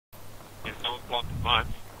planted mines.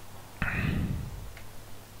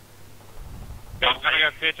 Yeah, I'm gonna go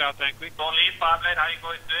fetch our tank quick. Don't leave, 5 lane, how you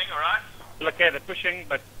guys doing, alright? Okay, they're pushing,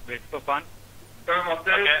 but we're still fine.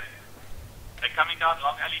 Okay. They're coming down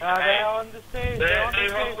long alley to They A. are on the stairs. They're on the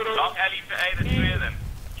stairs. Long alley to A, there's 3 of them.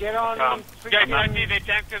 Get on them. Okay, can I see their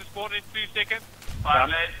tank can spawn in 2 seconds? 5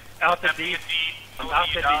 lane. Out of D. I'm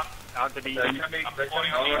out of D. Out of D.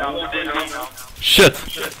 Shit.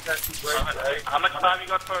 How much time you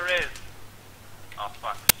got for a res? Oh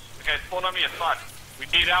fuck. Okay, spawn on me, it's fine. We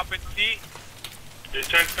need help in C. The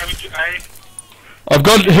tank's coming to A. I've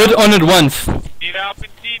got hit on it once. Need help in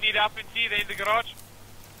C, they're in the garage.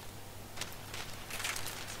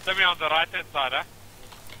 Let me on the right hand side, huh?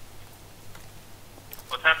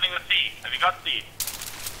 What's happening with C? Have you got C?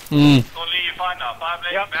 Hmm. Only you find now. 5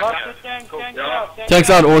 lane, Yep, back got here. the tank, tank out. Tanks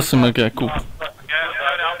out, awesome. Okay, cool. Okay,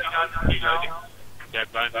 help me guys. Reloading. Yeah,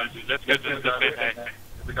 fine. Let's go to the defend A.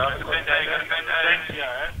 Defend A, go defend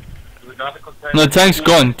A. No, tank's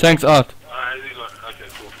gone. Tank's out. Okay,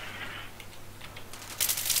 cool.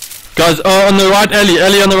 Guys, on the right,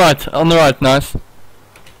 alley on the right. On the right, nice.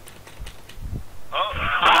 Oh,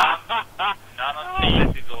 down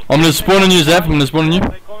on C. I'm gonna spawn on you, Zap. I'm gonna spawn on you.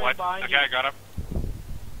 What? Okay, I got him.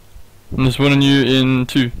 I'm gonna spawn on you in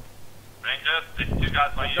 2. Ranger, there's 2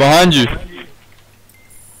 guys by you. Behind you.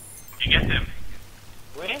 You get them.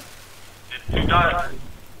 Where? There's 2 guys.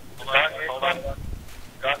 Hold on.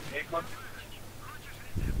 Got Akon.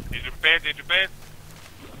 He's repaired.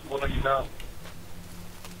 Hold on you now.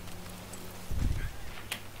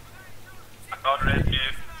 I can't res you.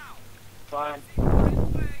 Fine.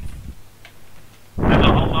 There's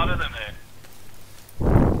a whole lot of them there.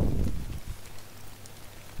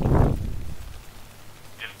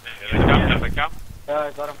 They come. Yeah,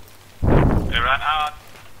 I got him. They ran out.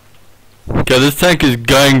 Okay, this tank is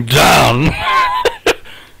going down.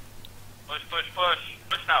 Push.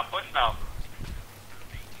 Push now.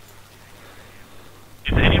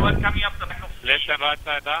 Is anyone coming up the back of C? Left and right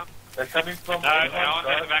side down. They're coming from No, on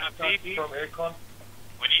the back of C. Aircon.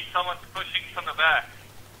 We need someone pushing from the back.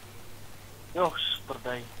 Yo, super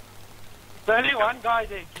day. There's only one guy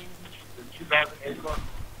there, King. The 2 guys in Aircon.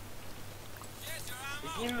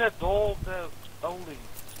 He's in the door of the building.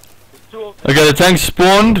 There's 2 of them. Okay, the tank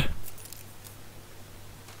spawned.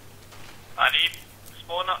 I need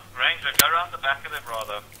spawn up. Ranger, go around the back of them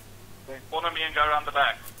rather. Okay. Spawn on me and go around the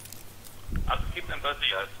back. I'll just keep them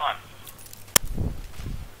busy, it's fine.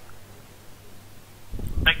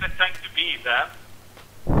 Take the tank to B, Sam.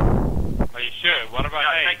 Are you sure? What about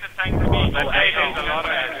Yeah, A? take the tank to B. But Go A A, has a lot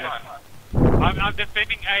of it's areas. fine. I'm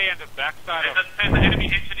defending A and the back side of. There's an enemy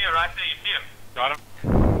engineer right there, you see him? Got him.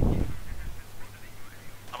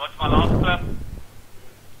 How much my last clip?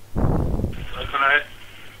 Grenade.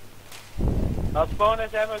 I'll spawn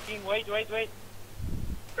as ammo, King. Wait. I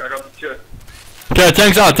got the chest. Okay,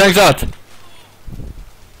 tank's out. Get in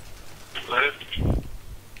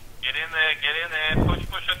there, push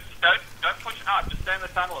it. Don't push out, just stay in the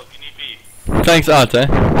tunnel if you need be. Tank's out, eh?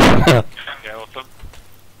 Okay, awesome.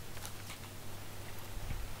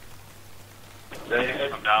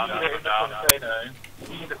 I'm down.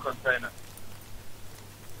 You need the container.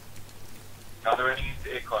 Now they're running into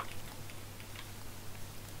aircon.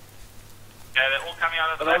 Okay, they're all coming out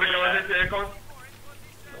of the back. Aircon?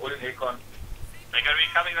 All in aircon. They're going to be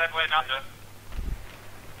coming that way now, sir.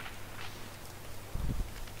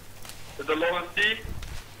 Is the low on C?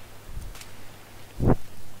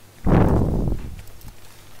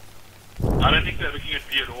 I don't think they're looking at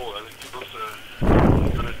B at all. I think it's also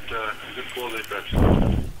got it good for their perhaps.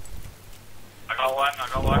 I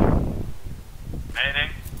got one.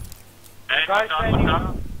 Anything? Guys standing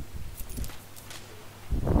up.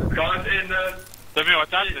 Guys in Tell me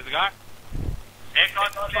what's up, there's a guy.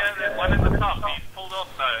 aircon's clear, there's one at the top. He's pulled off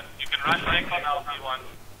though. You can rush aircon out if you want.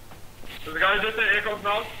 So the guys just at aircon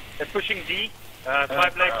now? They're pushing D. 5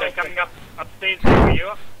 left, they're coming upstairs over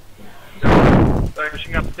here. They're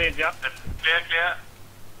pushing upstairs, yeah. That's clear.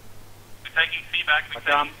 We're taking C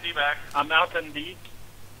back, I'm out in D.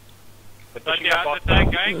 They're But pushing yeah, up the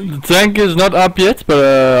tank going. The tank is not up yet, but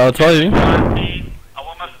I'll tell you. I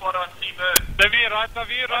want my squad on C bird. Let me right of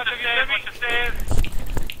you, Watch the stairs.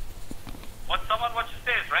 Someone watch the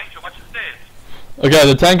stairs, Ranger, watch the stairs. Okay,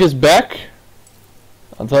 the tank is back.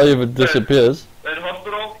 I'll tell you if it disappears. They're in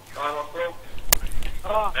hospital.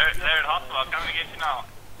 Oh, They're in hospital, I'm coming to get you now.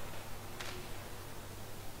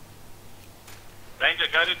 Ranger,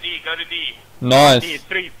 go to D. Nice. D.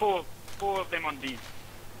 3, 4 of them on D.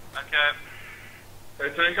 Okay.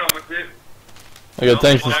 Okay, tank on with you. Okay,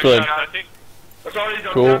 tank's destroyed.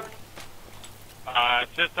 Cool.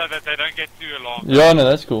 Just so that they don't get too long. Yeah, no,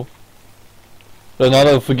 that's cool. So now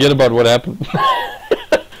they'll forget about what happened.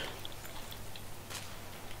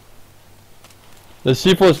 The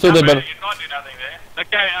C4 is still there, but You can't do nothing there.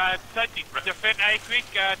 Okay, Sochi, defend A quick.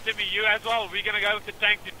 Timmy, you as well. We're gonna go with the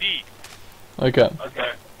tank to D. okay.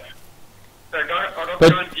 Okay. So I got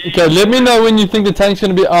But going D. okay, let me know when you think the tank's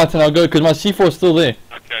gonna be out, and I'll go because my C4 is still there.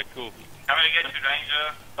 Okay, cool. I'm gonna get you,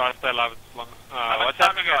 Ranger. Try to stay alive as long. much What's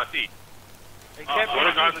time happening we got? at C? What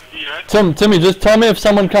are guys at D, eh? Timmy, just tell me if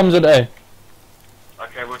someone comes at A.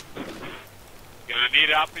 Okay, we're... Gonna need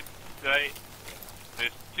help in today. There's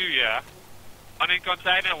two here. One in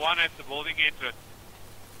container, one at the building entrance.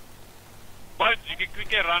 Bones, you can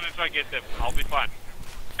quickly run and try to get them. I'll be fine.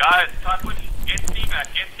 Guys, try to push. Get C back,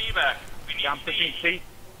 get C back. We need Yeah, I'm C. pushing C.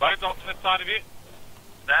 Bones off to the side of it.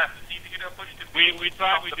 Staff, see if you can push to We B.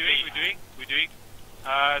 try, Stop we're the doing, B. we're doing.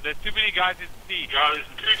 There's too many guys in C. Yeah, there's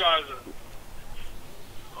two guys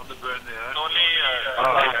on the burn there. Eh? Only,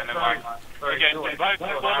 okay, never mind. Okay, so Bones,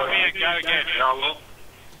 follow me and go again. Yeah, well.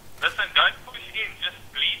 Listen, don't push in, just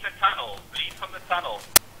bleed the tunnel. Bleed from the tunnel.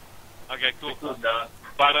 Okay, cool.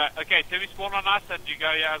 But, okay, Timmy spawn on us and you go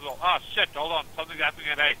here as well. Oh, shit, hold on. Something's happening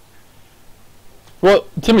at A. Well,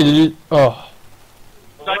 Timmy, did you? Oh,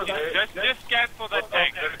 So, just scan for that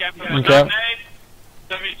tank. Just scan for that Okay. tank.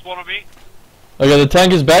 Timmy, spawn on me. okay. The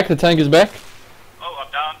tank is back. The tank is back. Oh,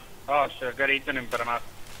 I'm down. Oh, shit, got eaten in Paramount.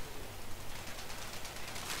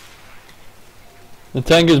 The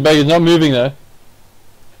tank is back. It's not moving though.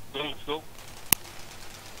 Still.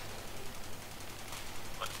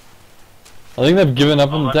 I think they've given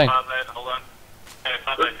up on the tank. Hold on. Okay,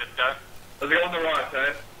 5 late, just go. Let's go on the right,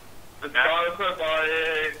 eh? Let's go over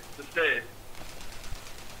by the stairs.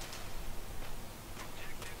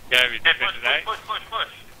 Okay, we defended A. Push.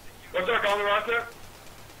 What's that, go on the right there?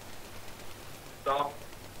 Stop.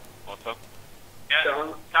 Awesome. Yeah,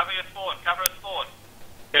 cover your spawn.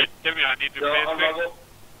 Okay, Timmy, I need to Yeah, repair I'm quick. level.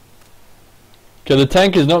 Okay, the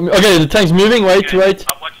tank is not. Okay, the tank's moving. Wait. I'm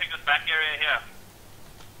watching this back area here.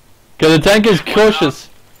 Okay, the tank is cautious.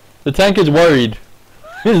 The tank is worried.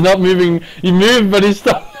 He's not moving. He moved, but he's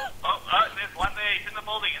stopped. Oh, there's one there. He's in the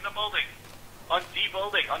building. On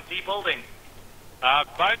D building.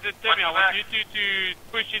 Bones and Timmy, I want you two to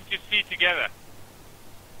push into C together.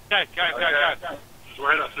 Okay, go. Just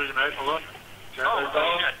wait, I'll see you, mate. Hold on.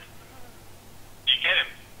 Oh, shit. Did you get him?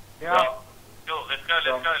 Yeah. Cool, let's go.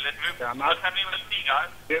 Let's move. Yeah, I'm out. What's happening with the C,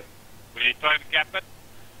 guys? We try to cap it.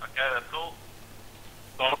 Okay, that's cool.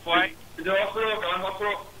 Halfway. Is it hospital?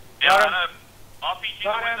 Hospital? Yeah, Got I know. RPG the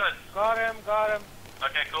windows. Got him.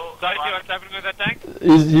 Okay, cool. So, what's happening with that tank?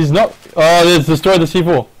 He's not. Oh, it's destroyed the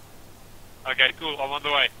C4. Okay, cool, I'm on the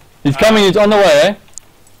way. He's coming. He's on the way, eh?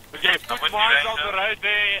 Okay, put with you, mines on Ranger. the road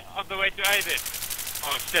there, on the way to A then.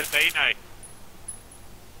 Oh shit, they in A.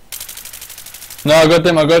 No, I got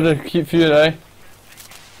them. I got a few, eh? Okay,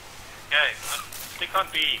 stick on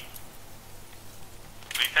B.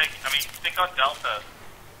 Stick on Delta.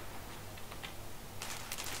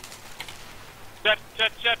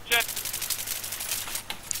 Shit.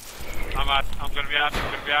 I'm out. I'm gonna be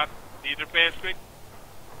out. Need repairs quick.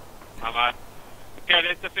 I'm out. Okay,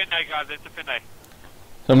 let's defend A, guys.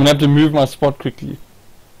 So I'm gonna have to move my spot quickly.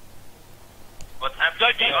 What's So,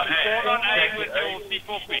 happening? just spawn on A with your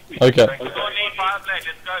C4 quick. Okay. We're going to 5 lane.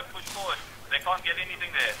 Let's go. Push forward. They can't get anything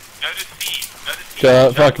there. Go to C.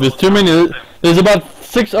 Okay, fuck. There's too many. There's about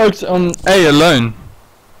 6 oaks on A alone.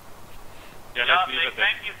 Yeah, Yeah, let's leave the it there.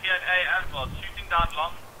 tank is here at A as well. Shooting down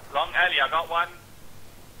long alley. I got one.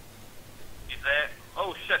 He's there.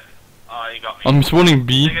 Oh shit. Oh, he got me. I'm spawning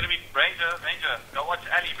B. They're gonna be Ranger. Go watch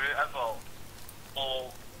alley, bro, as well.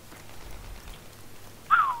 Oh.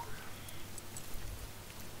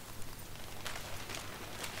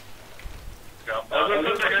 Go.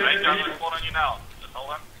 Ranger, I'm gonna spawn on you now. Just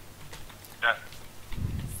hold on. Yeah.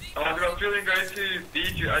 I've got a feeling going to B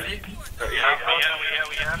to alley. We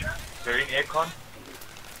here. They're in aircon.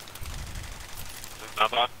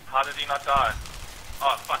 Another one. How did he not die?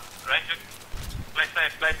 Oh, fuck. Ranger.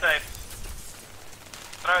 Play safe.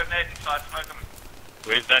 Throw a net inside, smoke him.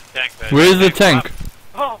 Where's that tank there? Where's the tank?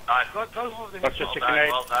 Oh, Nice. got both of them. Well Chicken done, egg.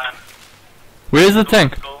 well done. Where's the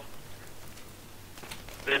tank? Cool.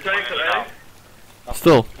 They're taking it, eh?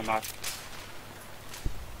 Still. I'm out.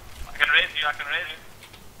 I can raise you.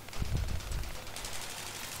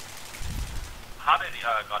 How did he?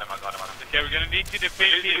 Oh, got him. Okay, we're gonna need to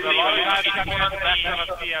defend C. There's a lot of guys coming on the back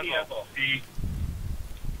of C as well.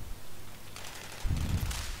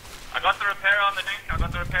 I got the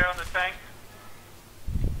repair on the tank.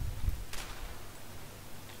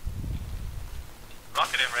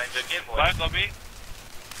 Rocket him, Ranger. Get boy. Bones on me.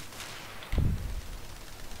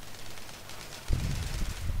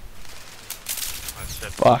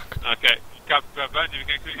 shit. Fuck. Okay, come, Bones, you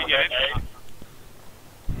can quickly get in.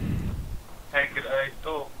 Tank at A.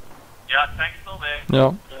 Oh. Yeah, tank's still there.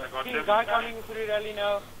 Yeah. Guy coming through rally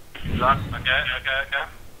now. Okay.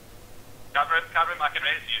 Cover him, I can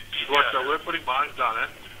raise you. Watch out, we're putting mines down, eh?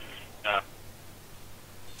 Yeah.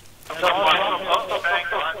 Mines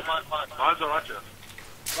are right here.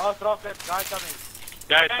 Last rocket, guy coming.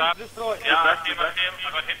 Guys, Tank destroyed. Yeah, I see him. I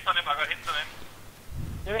got hits on him.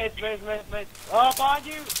 Wait. Oh, behind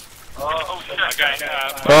you. Oh shit. Okay,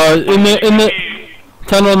 In the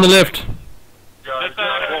tunnel on the left. just,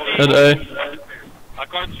 At A. I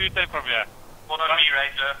can't shoot them from here. Spawn on me,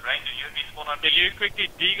 Ranger. You and me spawn on me. Can you quickly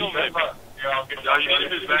deagle them? Yeah, you need to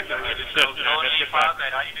move back there. Shit, No, let's get E5, back.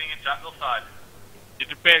 mate. How are you doing in jungle side? Need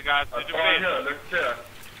to pay, guys, need to Oh, pay. here, look here.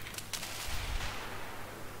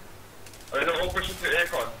 Are they all pushing to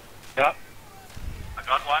aircon? Yeah. I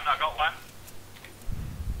got one.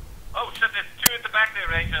 Oh shit, there's two at the back there,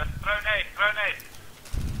 Ranger. Throw nade.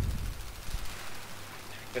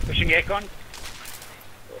 They're pushing aircon.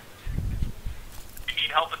 You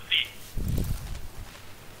need help at C.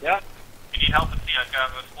 Yeah. You need help at C. Okay,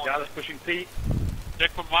 I'm going to spawn. Yeah, they're pushing C.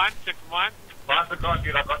 Check for mine. Mines are gone,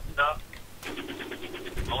 dude. I got you now.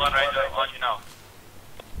 Hold on, Ranger. On you now.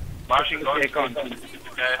 Pushing aircon.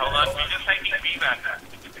 Okay, hold on. We're just taking B back there.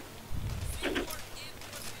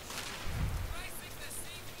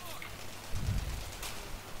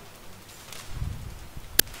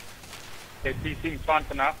 Okay, C seems fine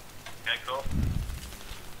for now. Okay, cool.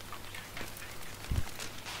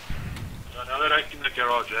 Now they're in the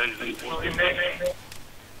garage, eh? There's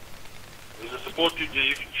a support team here.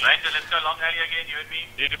 Ranger, let's go long alley again, you and me.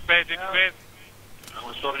 Need to pay. And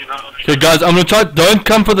we're starting now. Okay, guys, I'm gonna try. Don't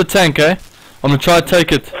come for the tank, eh? I'm gonna try to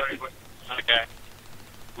take it. Okay.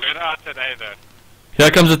 We're outside A though. Here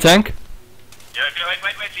comes the tank. Yeah, okay,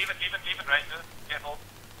 wait, leave it, Ranger. Careful.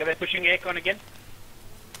 Okay, they're pushing aircon again.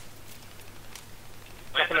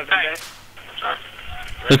 Where's Couple the of them tank? there.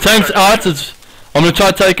 The tank's out. I'm gonna try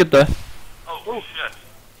to take it though. Oh, shit.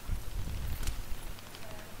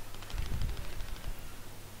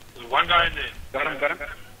 There's one guy in there. Got him.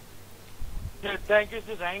 The tank is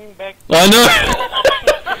just hanging back. I know.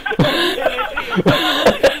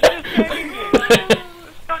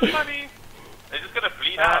 It's not funny. They're just gonna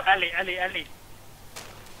bleed out. alley.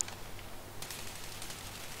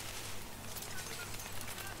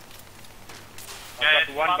 Yeah, got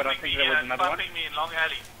it's one, but I bumping think me, there was another one. bumping me in long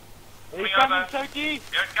alley. He's coming, Soki. Here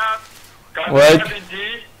it comes. Guys, Wait. in D.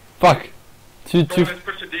 Fuck. Two. Let's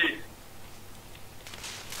push to D.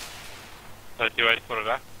 So you wait for it,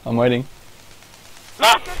 huh? I'm waiting.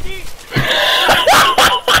 Soki.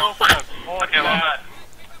 Okay, well done.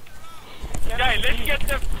 Okay, let's get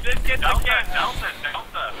the Delta.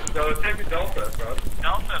 So let's take the Delta, bro.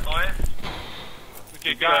 Delta, boys.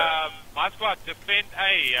 Okay, go, my squad, defend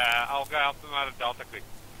A. I'll go help them out of Delta quick.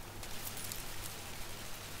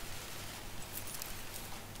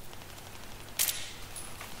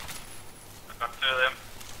 I've got two of them.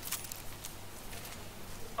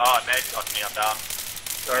 Oh, Nate got me, I'm down.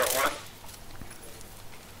 Sorry, one.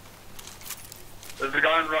 There's a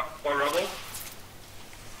guy in rubble.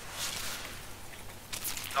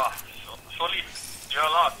 Oh, surely, you're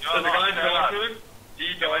alive. There's a guy in dark room. D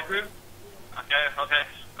dark room. Okay.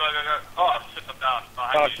 Go. Oh, shit, I'm down.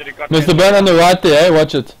 Oh, shit, he got Mr. Ben on the right there, eh?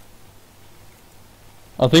 Watch it.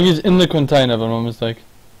 I think he's in the container, if I'm not mistaken.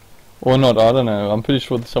 Or not, I don't know. I'm pretty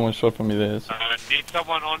sure someone shot from me there. So. Need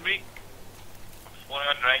someone on me? Spawning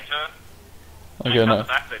on Ranger. Okay, no.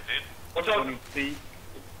 Back there, dude. What's up? C.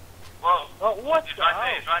 Whoa. Oh, what He's the right hell?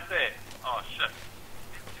 there, he's right there. Oh, shit.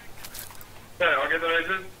 Okay, I'll get the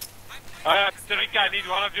razors. Tarika, I need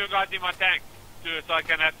one of you guys in my tank. So I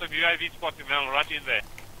can have some UAV spotting, then I'll rush in there.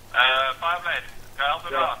 Fireblade. Go help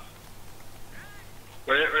him Yeah. out.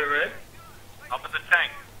 Wait. Up at the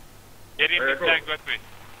tank. Get in the Cool. tank with me.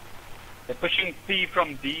 They're pushing C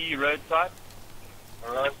from D roadside.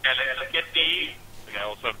 Alright. Okay, let's get D. Okay,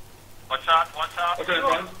 awesome. Watch out. Okay,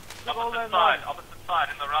 fine. Opposite side,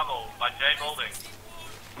 in the rubble, by J building.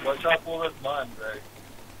 Watch out for this mine, bro.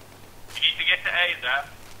 You need to get to A, Zap.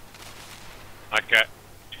 Okay.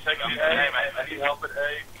 You take it to A, mate. I need help at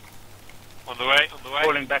A. On the way.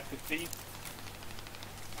 Falling back to C.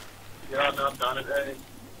 Yeah, no, I'm down at A.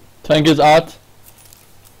 Tank is out.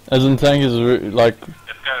 As in tank is like...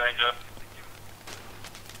 Let's go, Ranger.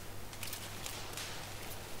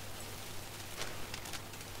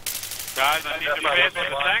 Guys, I need to prepare for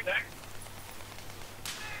the tank.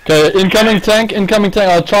 Okay, incoming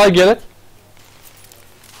tank, I'll try to get it.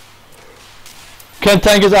 Okay,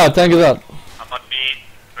 tank is out. I'm on B.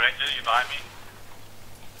 Ranger, you behind me?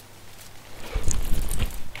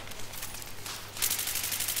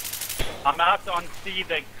 I'm out on C,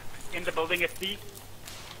 in the building at C.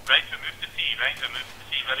 Ranger, move to C. Ranger, move to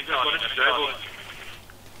C. Very Got close. it, Very stable. close.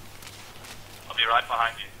 I'll be right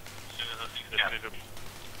behind you. As soon as I see Just scan. need him.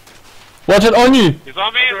 Watch it on you! He's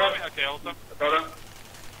on me, he's on me. Okay, hold on. Got him.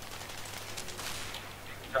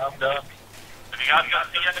 Calm down. Have you guys got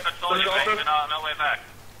C under control? Sorry, You're officer. Ranger now, no way back.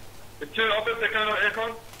 The two officers, they cannot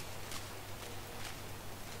aircon.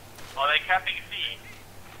 Are they capping C?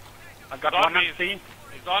 I got He's on one on me. C.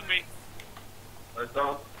 He's on me. Right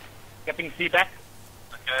down. Getting C back.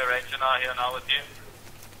 Okay, Ranger now here now with you.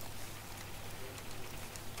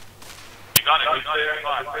 You got it, you got it, you're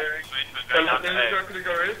fine. Sweet, we're going down to A. Could you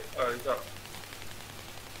go red? Oh, he's up.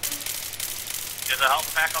 There's a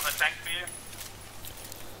health pack on the tank for you.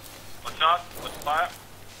 Watch out, watch fire.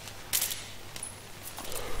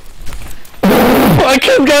 I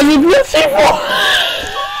can't get it with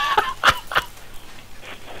C4!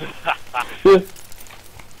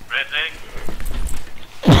 Red egg.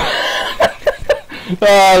 Oh,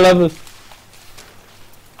 I love this.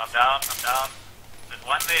 I'm down, I'm down. There's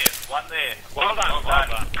one there. Well done, well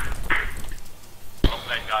done. Well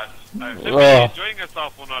played, guys. Should Oh. be enjoying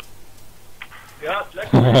yourself or not? Ja,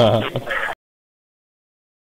 lekker.